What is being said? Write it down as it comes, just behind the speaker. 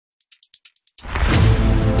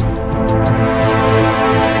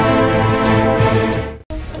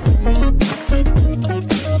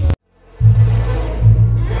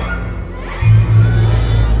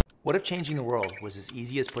What if changing the world was as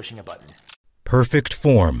easy as pushing a button? Perfect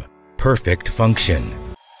form, perfect function.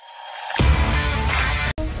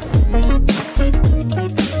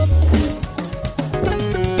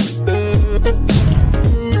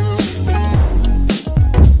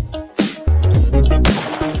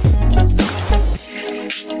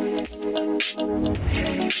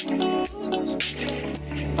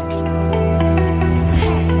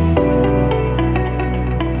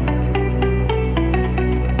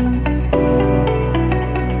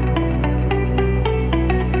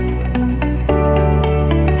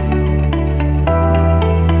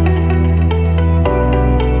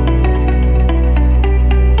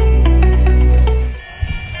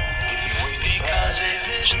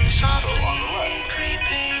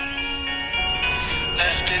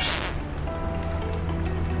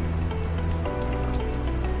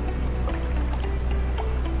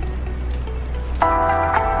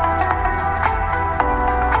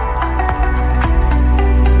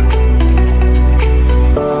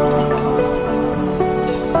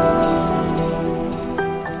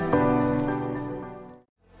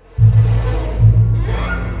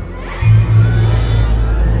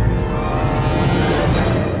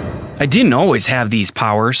 I didn't always have these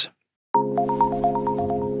powers.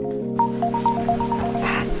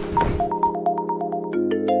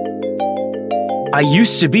 I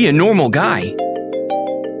used to be a normal guy,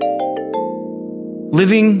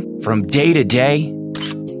 living from day to day,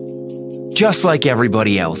 just like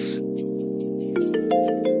everybody else,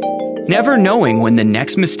 never knowing when the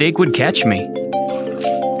next mistake would catch me.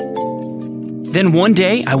 Then one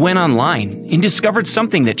day I went online and discovered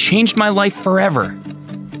something that changed my life forever.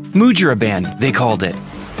 Mudra band, they called it,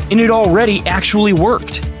 and it already actually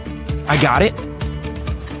worked. I got it,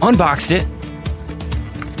 unboxed it,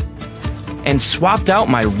 and swapped out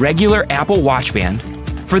my regular Apple Watch band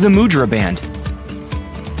for the Mudra band.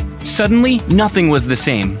 Suddenly, nothing was the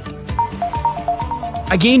same.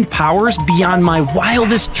 I gained powers beyond my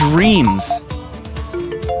wildest dreams.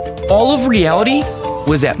 All of reality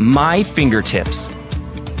was at my fingertips.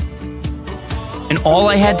 And all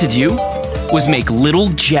I had to do was make little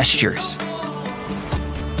gestures.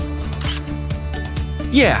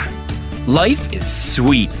 Yeah, life is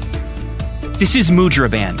sweet. This is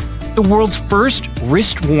Mudra Band, the world's first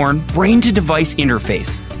wrist-worn brain-to-device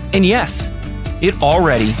interface. And yes, it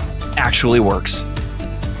already actually works.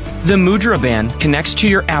 The Mudra Band connects to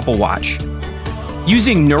your Apple Watch.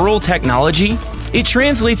 Using neural technology, it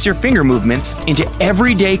translates your finger movements into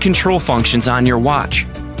everyday control functions on your watch.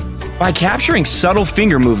 By capturing subtle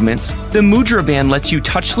finger movements, the Mudra Band lets you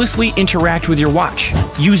touchlessly interact with your watch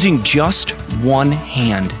using just one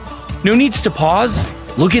hand. No needs to pause,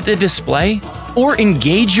 look at the display, or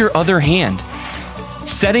engage your other hand.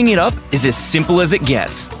 Setting it up is as simple as it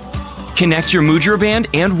gets. Connect your Mudra Band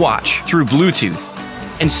and watch through Bluetooth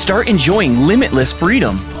and start enjoying limitless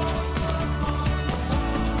freedom.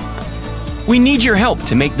 We need your help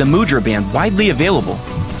to make the Mudra Band widely available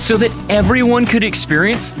so that everyone could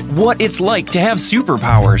experience what it's like to have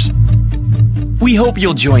superpowers. We hope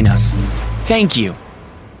you'll join us. Thank you.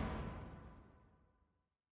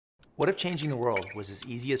 What if changing the world was as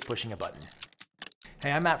easy as pushing a button?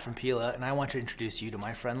 Hey, I'm Matt from Pila, and I want to introduce you to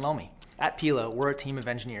my friend Lomi. At Pila, we're a team of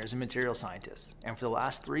engineers and material scientists, and for the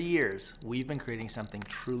last 3 years, we've been creating something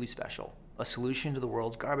truly special, a solution to the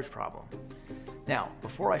world's garbage problem. Now,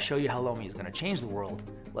 before I show you how Lomi is going to change the world,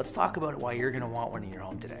 let's talk about why you're going to want one in your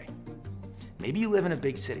home today. Maybe you live in a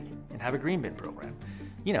big city and have a green bin program.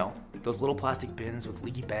 You know, those little plastic bins with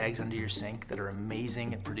leaky bags under your sink that are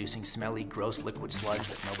amazing at producing smelly, gross liquid sludge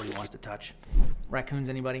that nobody wants to touch. Raccoons,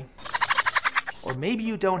 anybody? Or maybe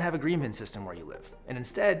you don't have a green bin system where you live, and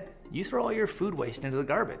instead, you throw all your food waste into the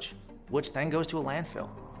garbage, which then goes to a landfill,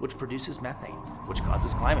 which produces methane, which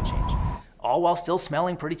causes climate change, all while still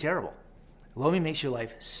smelling pretty terrible. Lomi makes your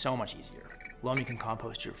life so much easier. Lomi can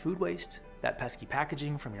compost your food waste, that pesky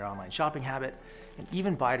packaging from your online shopping habit, and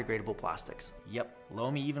even biodegradable plastics. Yep,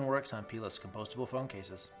 Lomi even works on Pila's compostable phone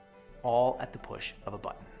cases, all at the push of a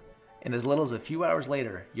button. And as little as a few hours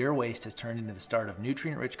later, your waste has turned into the start of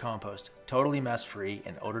nutrient-rich compost, totally mess-free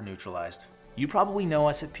and odor-neutralized. You probably know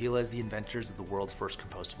us at Pila as the inventors of the world's first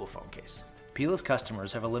compostable phone case. Pila's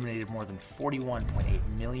customers have eliminated more than 41.8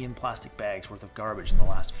 million plastic bags worth of garbage in the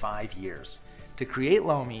last 5 years. To create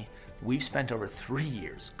Lomi, we've spent over 3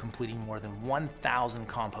 years completing more than 1,000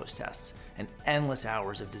 compost tests and endless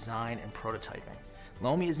hours of design and prototyping.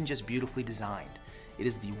 Lomi isn't just beautifully designed, it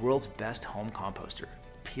is the world's best home composter,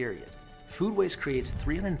 period. Food waste creates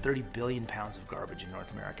 330 billion pounds of garbage in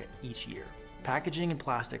North America each year. Packaging and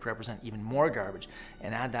plastic represent even more garbage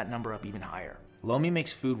and add that number up even higher. Lomi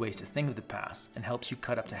makes food waste a thing of the past and helps you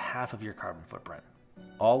cut up to half of your carbon footprint,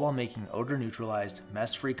 all while making odor-neutralized,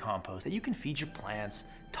 mess-free compost that you can feed your plants,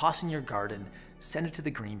 toss in your garden, send it to the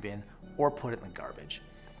green bin, or put it in the garbage.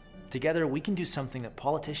 Together, we can do something that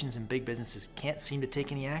politicians and big businesses can't seem to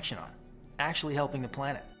take any action on, actually helping the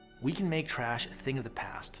planet. We can make trash a thing of the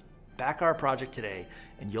past. Back our project today,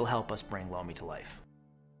 and you'll help us bring Lomi to life.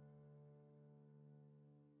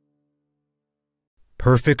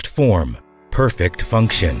 Perfect form, perfect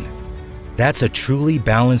function. That's a truly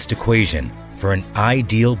balanced equation for an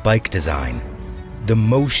ideal bike design. The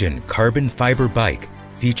Motion carbon fiber bike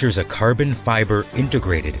features a carbon fiber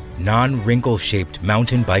integrated, non-wrinkle shaped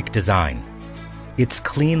mountain bike design. Its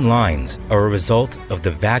clean lines are a result of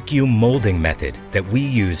the vacuum molding method that we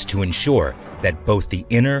use to ensure that both the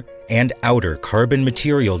inner and outer carbon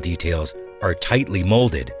material details are tightly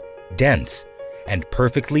molded, dense, and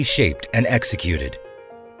perfectly shaped and executed.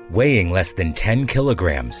 Weighing less than 10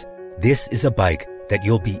 kilograms, this is a bike that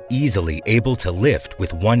you'll be easily able to lift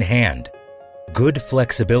with one hand. Good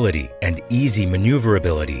flexibility and easy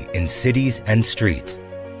maneuverability in cities and streets.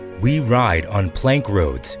 We ride on plank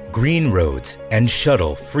roads, green roads, and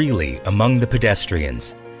shuttle freely among the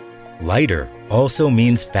pedestrians. Lighter also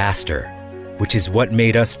means faster, which is what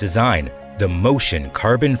made us design the Motion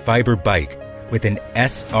carbon fiber bike with an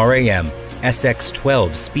SRAM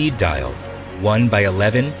SX12 speed dial,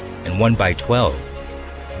 1x11 and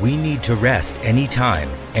 1x12. We need to rest anytime,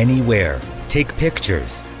 anywhere, take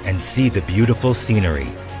pictures, and see the beautiful scenery.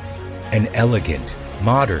 An elegant,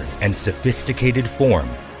 modern, and sophisticated form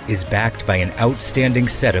is backed by an outstanding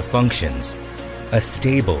set of functions. A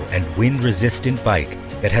stable and wind-resistant bike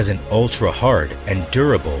that has an ultra-hard and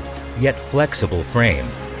durable, yet flexible frame,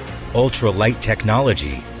 ultra-light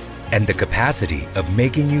technology, and the capacity of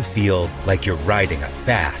making you feel like you're riding a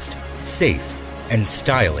fast, safe, and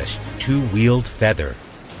stylish two-wheeled feather.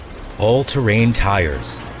 All-terrain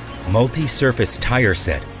tires, multi-surface tire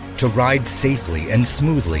set to ride safely and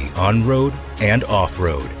smoothly on-road and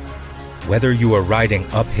off-road. Whether you are riding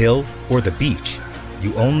uphill or the beach,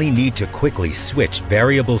 you only need to quickly switch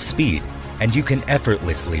variable speed and you can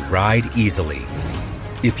effortlessly ride easily.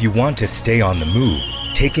 If you want to stay on the move,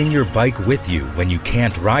 taking your bike with you when you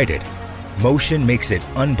can't ride it, Motion makes it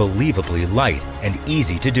unbelievably light and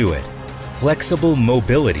easy to do it. Flexible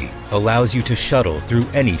mobility allows you to shuttle through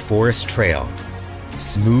any forest trail.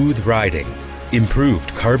 Smooth riding,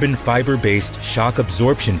 improved carbon fiber-based shock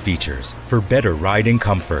absorption features for better riding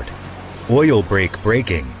comfort. Oil brake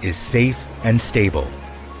braking is safe and stable.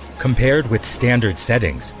 Compared with standard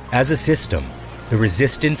settings, as a system, the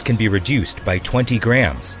resistance can be reduced by 20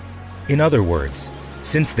 grams. In other words,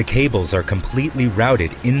 since the cables are completely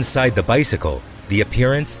routed inside the bicycle, the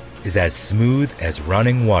appearance is as smooth as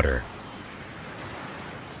running water.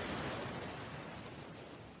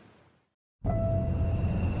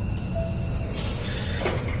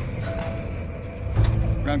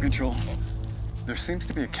 Ground control. There seems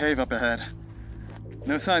to be a cave up ahead.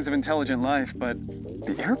 No signs of intelligent life, but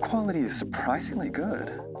the air quality is surprisingly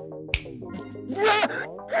good.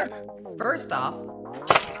 First off,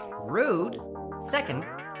 rude. Second,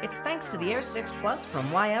 it's thanks to the Air 6 Plus from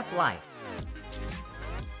YF Life.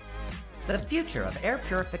 The future of air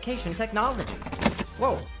purification technology.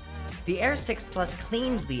 Whoa. The Air 6 Plus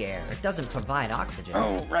cleans the air. It doesn't provide oxygen.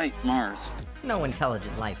 Oh, right, Mars. No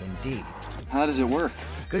intelligent life indeed. How does it work?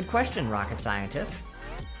 Good question, rocket scientist.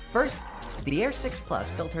 First, the Air 6 Plus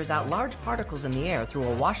filters out large particles in the air through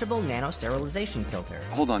a washable nano-sterilization filter.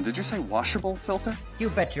 Hold on, did you say washable filter? You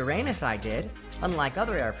bet Uranus I did. Unlike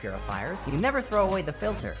other air purifiers, you never throw away the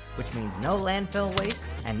filter, which means no landfill waste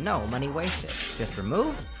and no money wasted. Just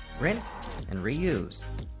remove, rinse, and reuse.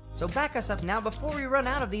 So back us up now before we run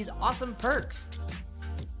out of these awesome perks.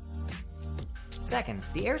 Second,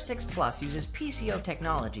 the Air 6 Plus uses PCO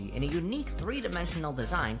technology in a unique three-dimensional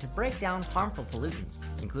design to break down harmful pollutants,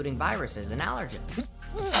 including viruses and allergens.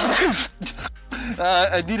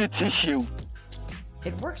 I need a tissue.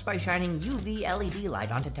 It works by shining UV LED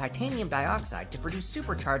light onto titanium dioxide to produce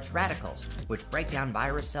supercharged radicals, which break down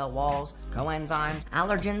virus cell walls, coenzymes,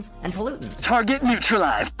 allergens, and pollutants. Target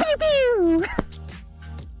neutralized. Pew pew!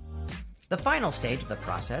 The final stage of the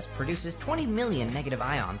process produces 20 million negative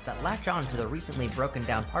ions that latch on to the recently broken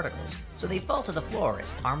down particles, so they fall to the floor as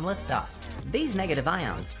harmless dust. These negative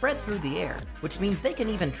ions spread through the air, which means they can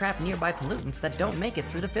even trap nearby pollutants that don't make it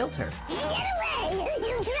through the filter. Get away!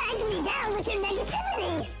 You dragged me down with your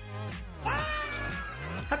negativity!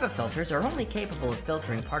 HEPA filters are only capable of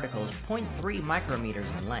filtering particles 0.3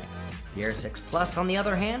 micrometers in length. The Air 6 Plus, on the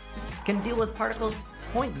other hand, can deal with particles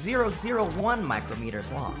 0.001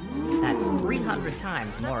 micrometers long. That's 300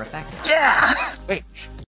 times more effective. Yeah! Wait.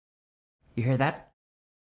 You hear that?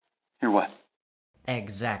 Hear what?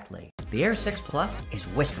 Exactly. The Air 6 Plus is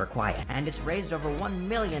whisper quiet, and it's raised over $1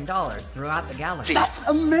 million throughout the galaxy. That's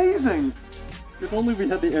amazing! If only we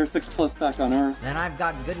had the Air 6 Plus back on Earth. Then I've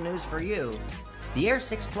got good news for you. The Air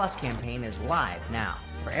 6 Plus campaign is live now,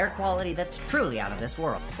 for air quality that's truly out of this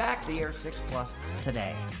world. Back the Air 6 Plus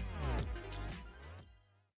today.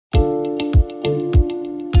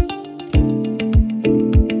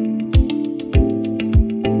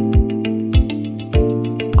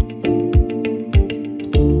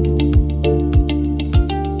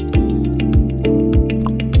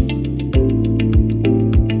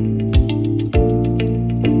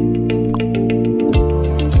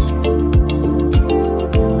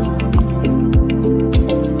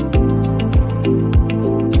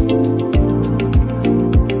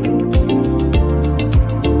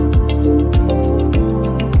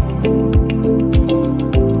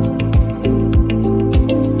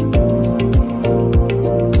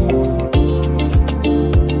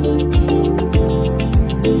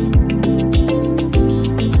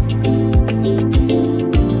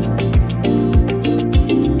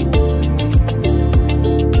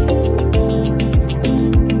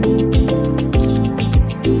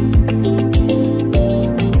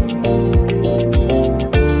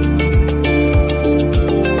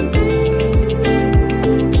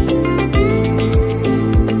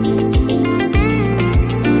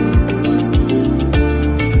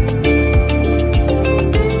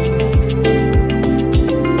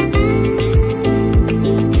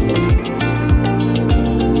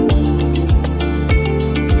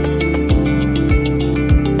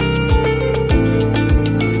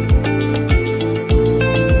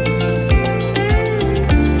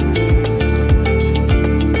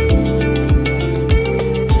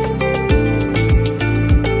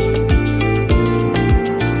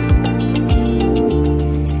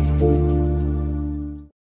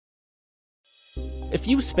 If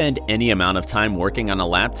you spend any amount of time working on a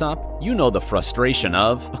laptop, you know the frustration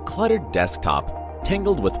of a cluttered desktop,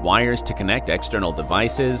 tangled with wires to connect external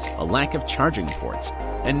devices, a lack of charging ports,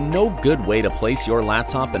 and no good way to place your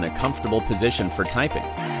laptop in a comfortable position for typing,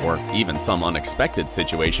 or even some unexpected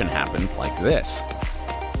situation happens like this.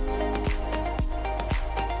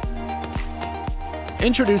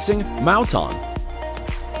 Introducing Mouton,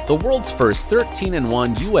 the world's first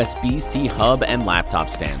 13-in-1 USB-C hub and laptop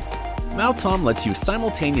stand. Mouton lets you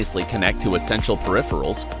simultaneously connect to essential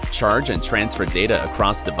peripherals, charge and transfer data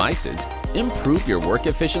across devices, improve your work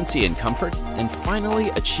efficiency and comfort, and finally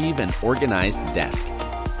achieve an organized desk.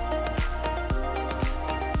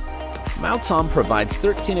 Mouton provides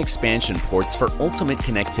 13 expansion ports for ultimate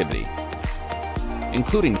connectivity,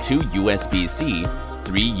 including 2 USB-C,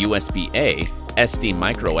 3 USB-A, SD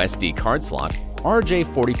micro SD card slot,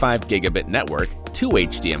 RJ45 gigabit network, 2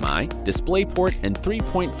 HDMI, DisplayPort, and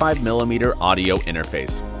 3.5mm audio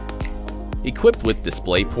interface. Equipped with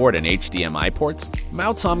DisplayPort and HDMI ports,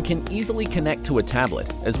 Mouton can easily connect to a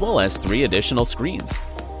tablet, as well as 3 additional screens.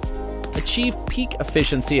 Achieve peak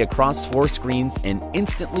efficiency across 4 screens and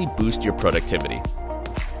instantly boost your productivity.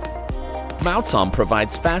 Mouton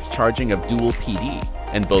provides fast charging of dual PD,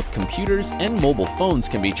 and both computers and mobile phones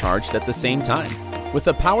can be charged at the same time. With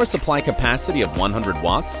a power supply capacity of 100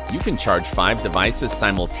 watts, you can charge 5 devices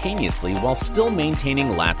simultaneously while still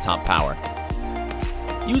maintaining laptop power.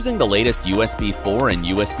 Using the latest USB 4 and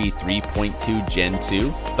USB 3.2 Gen 2,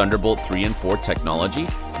 Thunderbolt 3 and 4 technology,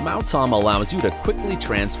 Mouton allows you to quickly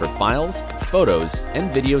transfer files, photos, and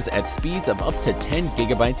videos at speeds of up to 10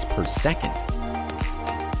 gigabytes per second.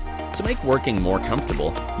 To make working more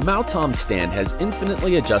comfortable, Mouton's stand has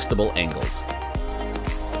infinitely adjustable angles.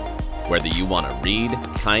 Whether you want to read,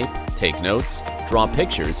 type, take notes, draw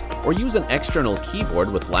pictures, or use an external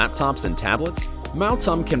keyboard with laptops and tablets,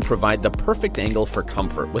 Mouton can provide the perfect angle for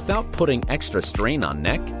comfort without putting extra strain on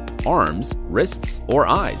neck, arms, wrists, or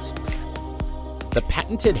eyes. The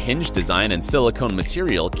patented hinge design and silicone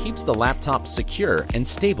material keeps the laptop secure and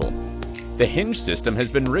stable. The hinge system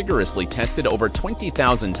has been rigorously tested over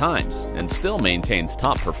 20,000 times and still maintains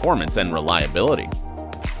top performance and reliability.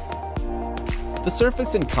 The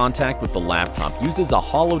surface in contact with the laptop uses a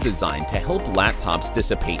hollow design to help laptops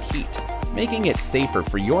dissipate heat, making it safer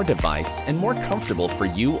for your device and more comfortable for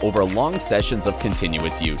you over long sessions of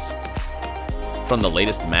continuous use. From the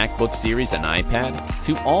latest MacBook series and iPad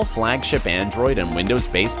to all flagship Android and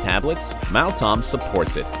Windows-based tablets, Mouton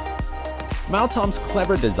supports it. Mouton's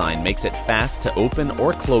clever design makes it fast to open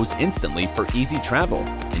or close instantly for easy travel,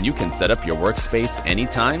 and you can set up your workspace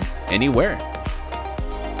anytime, anywhere.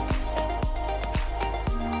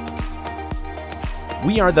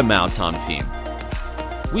 We are the Mautom team.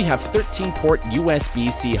 We have 13-port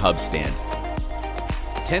USB-C hub stand,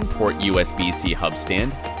 10-port USB-C hub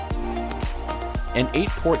stand, and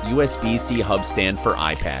 8-port USB-C hub stand for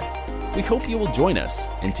iPad. We hope you will join us,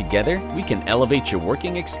 and together we can elevate your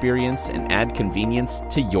working experience and add convenience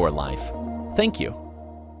to your life. Thank you.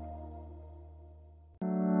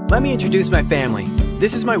 Let me introduce my family.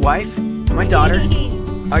 This is my wife, my daughter,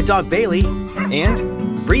 our dog Bailey, and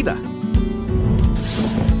Breva.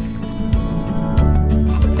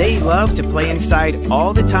 They love to play inside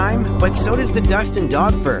all the time, but so does the dust and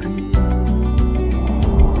dog fur.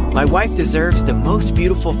 My wife deserves the most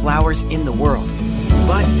beautiful flowers in the world,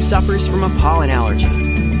 but suffers from a pollen allergy.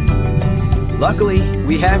 Luckily,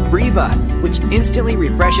 we have Breva, which instantly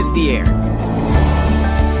refreshes the air.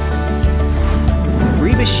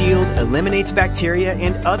 Breva Shield eliminates bacteria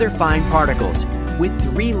and other fine particles with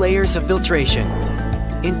 3 layers of filtration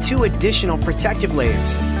and 2 additional protective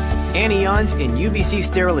layers, anions and UVC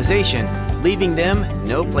sterilization, leaving them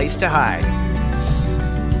no place to hide.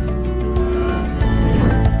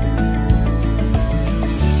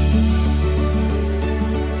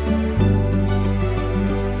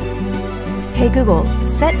 Hey Google,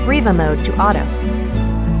 set Breva mode to auto.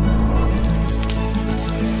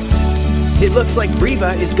 It looks like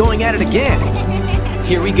Breva is going at it again.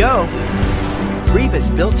 Here we go. Breva's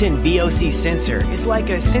built-in VOC sensor is like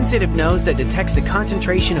a sensitive nose that detects the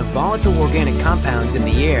concentration of volatile organic compounds in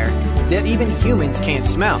the air that even humans can't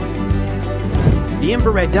smell. The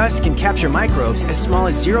infrared dust can capture microbes as small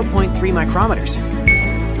as 0.3 micrometers.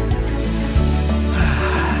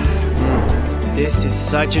 This is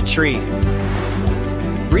such a treat.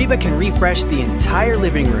 Breva can refresh the entire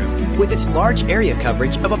living room with its large area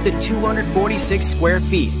coverage of up to 246 square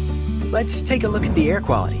feet. Let's take a look at the air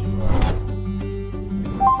quality.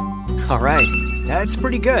 All right, that's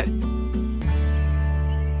pretty good.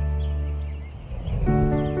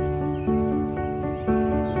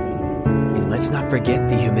 And let's not forget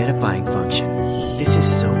the humidifying function. This is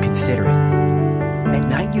so considerate. At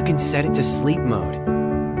night, you can set it to sleep mode.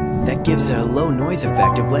 That gives a low noise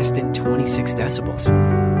effect of less than 26 decibels.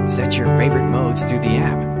 Set your favorite modes through the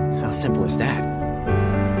app. How simple is that?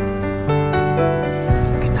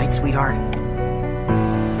 Good night, sweetheart.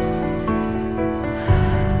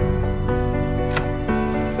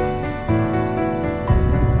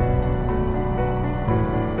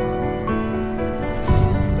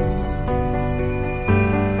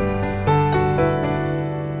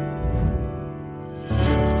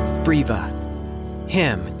 Breva.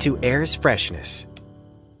 Him to air's freshness.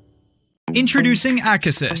 Introducing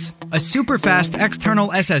ACASIS, a super-fast external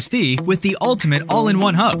SSD with the ultimate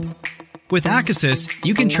all-in-one hub. With ACASIS,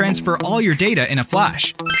 you can transfer all your data in a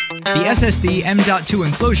flash. The SSD M.2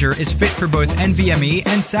 enclosure is fit for both NVMe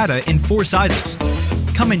and SATA in 4 sizes.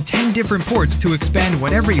 Come in 10 different ports to expand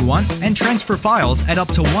whatever you want and transfer files at up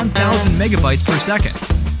to 1,000 megabytes per second.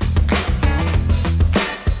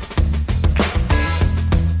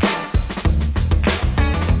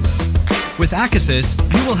 With ACASIS,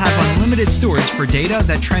 you will have unlimited storage for data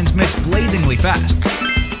that transmits blazingly fast. The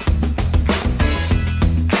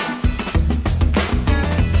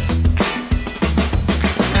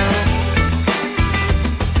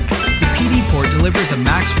PD port delivers a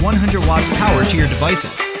max 100 watts power to your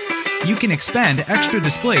devices. You can expand extra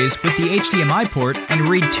displays with the HDMI port and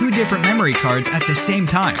read 2 different memory cards at the same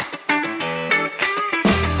time.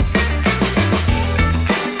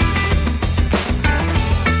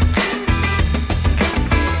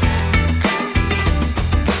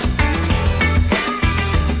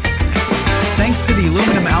 Thanks to the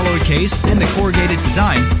aluminum alloy case and the corrugated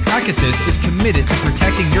design, ACASIS is committed to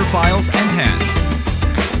protecting your files and hands.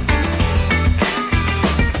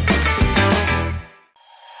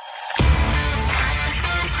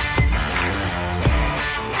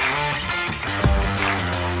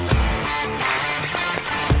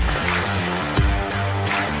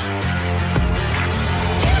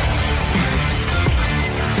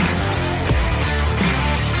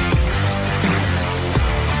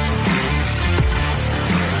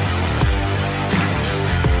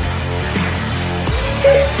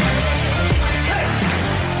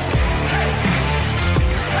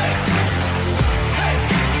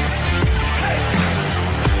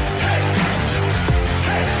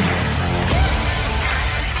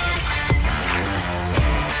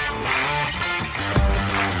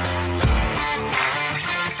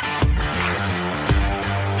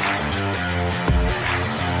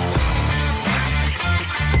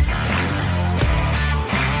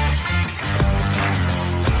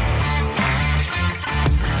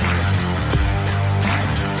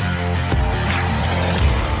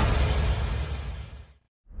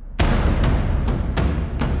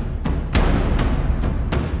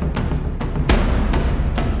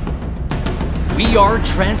 are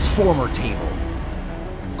Transformer Table.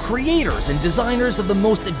 Creators and designers of the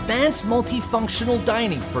most advanced multifunctional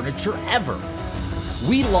dining furniture ever.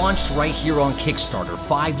 We launched right here on Kickstarter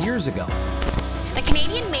 5 years ago. The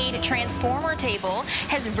Canadian-made Transformer Table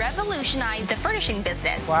has revolutionized the furnishing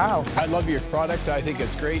business. Wow. I love your product. I think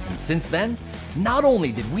it's great. And since then, not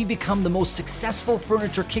only did we become the most successful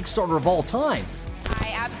furniture Kickstarter of all time,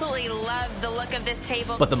 I absolutely love the look of this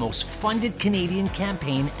table, but the most funded Canadian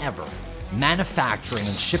campaign ever, manufacturing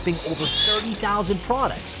and shipping over 30,000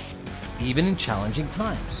 products, even in challenging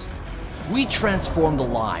times. We transformed the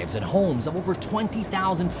lives and homes of over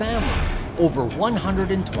 20,000 families, over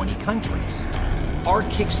 120 countries. Our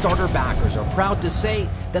Kickstarter backers are proud to say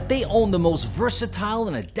that they own the most versatile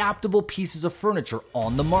and adaptable pieces of furniture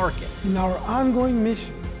on the market. In our ongoing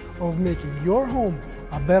mission of making your home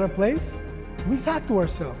a better place, we thought to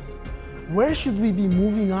ourselves, where should we be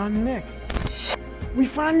moving on next? We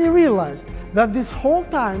finally realized that this whole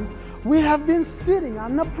time we have been sitting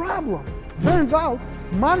on the problem. Turns out,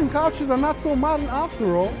 modern couches are not so modern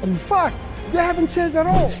after all. In fact, they haven't changed at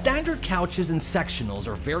all. Standard couches and sectionals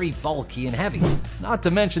are very bulky and heavy. Not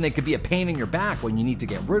to mention they could be a pain in your back when you need to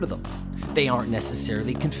get rid of them. They aren't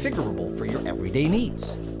necessarily configurable for your everyday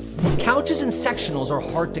needs. Couches and sectionals are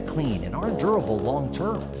hard to clean and aren't durable long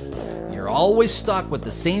term. You're always stuck with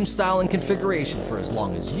the same style and configuration for as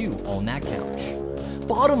long as you own that couch.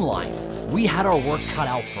 Bottom line, we had our work cut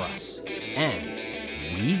out for us, and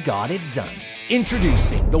we got it done.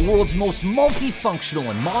 Introducing the world's most multifunctional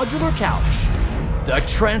and modular couch, the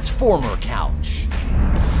Transformer Couch.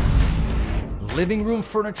 Living room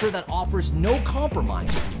furniture that offers no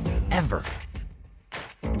compromises, ever.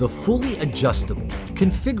 The fully adjustable,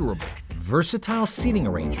 configurable, versatile seating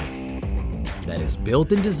arrangement that is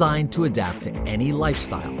built and designed to adapt to any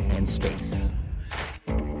lifestyle and space,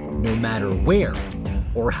 no matter where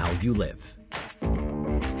or how you live.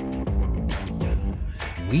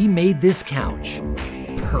 We made this couch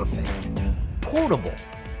perfect, portable,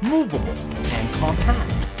 movable, and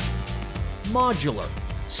compact, modular,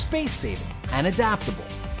 space-saving, and adaptable,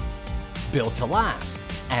 built to last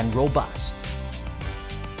and robust.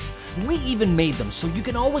 We even made them so you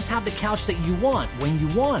can always have the couch that you want when you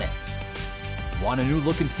want it. Want a new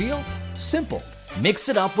look and feel? Simple. Mix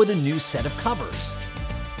it up with a new set of covers.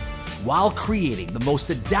 While creating the most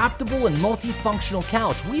adaptable and multifunctional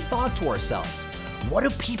couch, we thought to ourselves, what do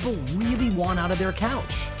people really want out of their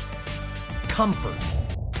couch? Comfort.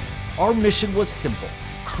 Our mission was simple,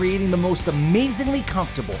 creating the most amazingly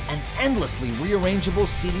comfortable and endlessly rearrangeable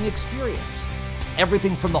seating experience.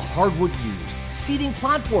 Everything from the hardwood used, seating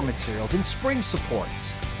platform materials and spring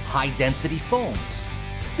supports, high-density foams,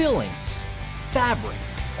 fillings, fabric,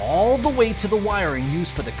 all the way to the wiring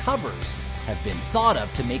used for the covers have been thought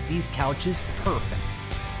of to make these couches perfect,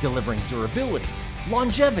 delivering durability,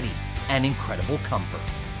 longevity, and incredible comfort.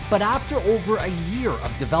 But after over a year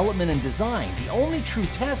of development and design, the only true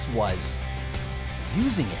test was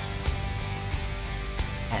using it.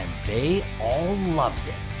 And they all loved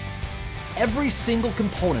it. Every single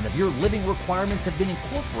component of your living requirements have been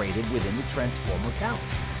incorporated within the Transformer Couch.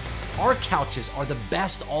 Our couches are the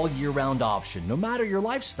best all year round option, no matter your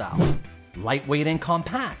lifestyle. Lightweight and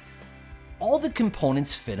compact. All the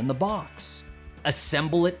components fit in the box.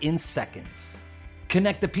 Assemble it in seconds.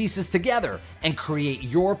 Connect the pieces together and create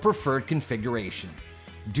your preferred configuration.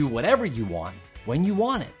 Do whatever you want when you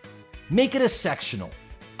want it. Make it a sectional,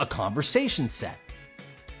 a conversation set,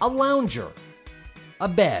 a lounger, a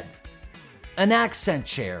bed, an accent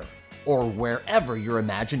chair, or wherever your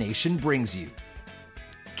imagination brings you.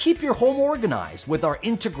 Keep your home organized with our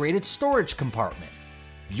integrated storage compartment.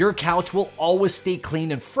 Your couch will always stay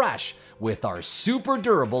clean and fresh with our super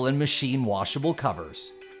durable and machine washable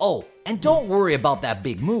covers. Oh, and don't worry about that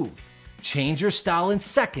big move. Change your style in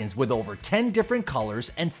seconds with over 10 different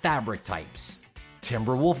colors and fabric types.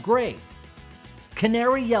 Timberwolf Gray,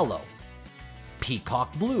 Canary Yellow,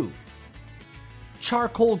 Peacock Blue,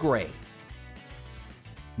 Charcoal Gray,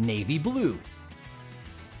 Navy Blue,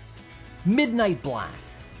 Midnight Black,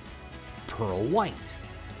 Pearl White,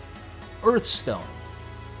 Earthstone,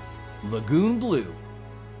 Lagoon Blue,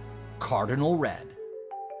 Cardinal Red.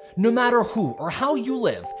 No matter who or how you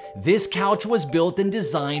live, this couch was built and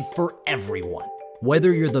designed for everyone.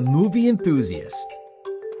 Whether you're the movie enthusiast,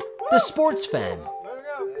 the sports fan,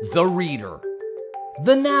 the reader,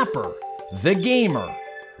 the napper, the gamer,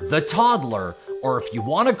 the toddler, or if you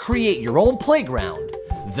want to create your own playground,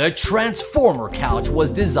 the Transformer Couch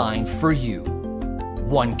was designed for you.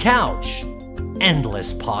 One couch,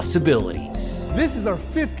 endless possibilities. This is our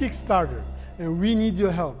 5th Kickstarter, and we need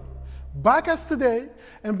your help. Back us today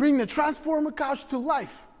and bring the Transformer Couch to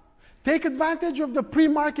life. Take advantage of the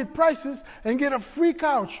pre-market prices and get a free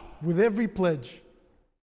couch with every pledge.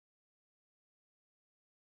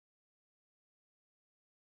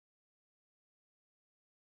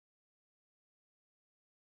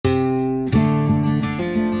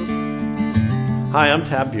 Hi, I'm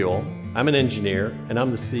Tab Buell. I'm an engineer and I'm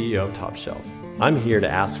the CEO of Top Shelf. I'm here to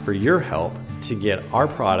ask for your help to get our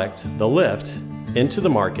product, the lift, into the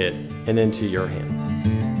market and into your hands.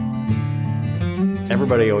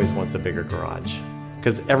 Everybody always wants a bigger garage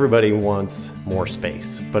because everybody wants more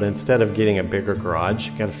space. But instead of getting a bigger garage,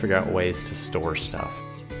 you gotta figure out ways to store stuff.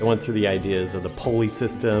 I went through the ideas of the pulley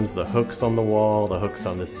systems, the hooks on the wall, the hooks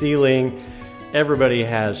on the ceiling. Everybody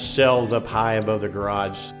has shelves up high above the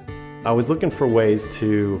garage. I was looking for ways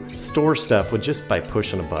to store stuff with just by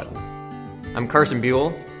pushing a button. I'm Carson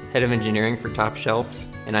Buell, head of engineering for Top Shelf,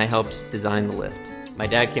 and I helped design the lift. My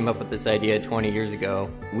dad came up with this idea 20 years ago.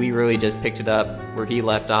 We really just picked it up where he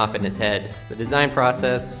left off in his head. The design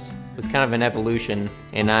process was kind of an evolution,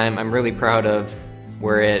 and I'm really proud of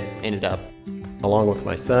where it ended up. Along with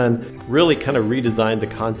my son, really kind of redesigned the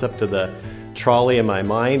concept of the trolley in my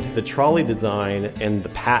mind. The trolley design and the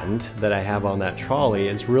patent that I have on that trolley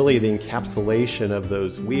is really the encapsulation of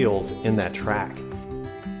those wheels in that track.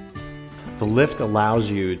 The lift allows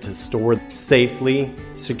you to store safely,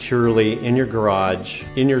 securely in your garage,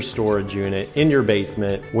 in your storage unit, in your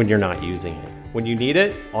basement when you're not using it. When you need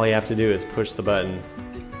it, all you have to do is push the button,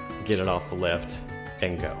 get it off the lift,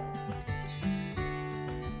 and go.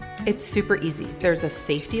 It's super easy. There's a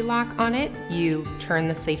safety lock on it. You turn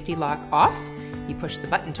the safety lock off. You push the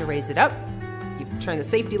button to raise it up. You turn the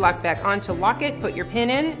safety lock back on to lock it, put your pin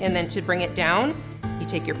in, and then to bring it down, you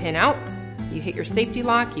take your pin out, you hit your safety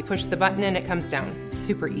lock, you push the button, and it comes down. It's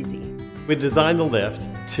super easy. We designed the lift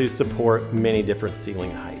to support many different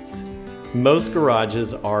ceiling heights. Most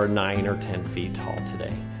garages are 9 or 10 feet tall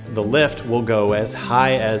today. The lift will go as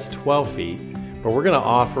high as 12 feet, but we're going to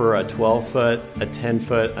offer a 12-foot, a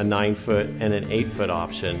 10-foot, a 9-foot, and an 8-foot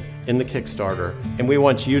option in the Kickstarter. And we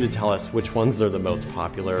want you to tell us which ones are the most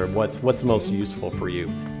popular and what's most useful for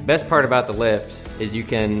you. Best part about the lift is you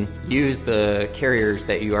can use the carriers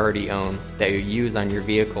that you already own, that you use on your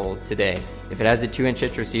vehicle today. If it has a 2-inch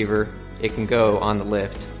hitch receiver, it can go on the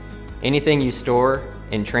lift. Anything you store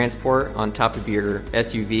and transport on top of your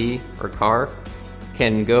SUV or car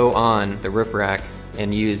can go on the roof rack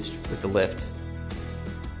and used with the lift.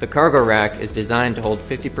 The cargo rack is designed to hold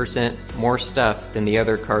 50% more stuff than the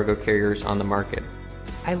other cargo carriers on the market.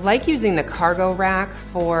 I like using the cargo rack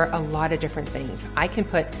for a lot of different things. I can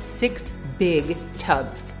put 6 big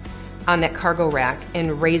tubs on that cargo rack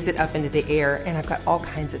and raise it up into the air, and I've got all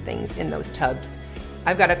kinds of things in those tubs.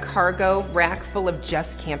 I've got a cargo rack full of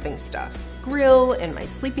just camping stuff. Grill and my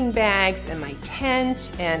sleeping bags and my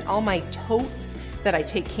tent and all my totes that I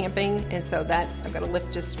take camping, and so that I've got a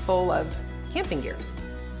lift just full of camping gear.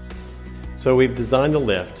 So we've designed the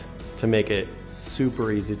lift to make it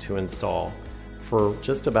super easy to install for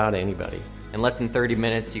just about anybody. In less than 30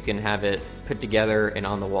 minutes, you can have it put together and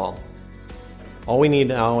on the wall. All we need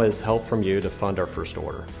now is help from you to fund our first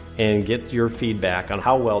order and get your feedback on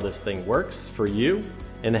how well this thing works for you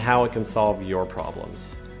and how it can solve your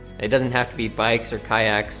problems. It doesn't have to be bikes or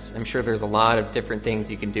kayaks. I'm sure there's a lot of different things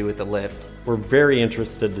you can do with the lift. We're very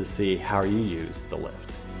interested to see how you use the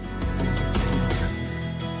lift.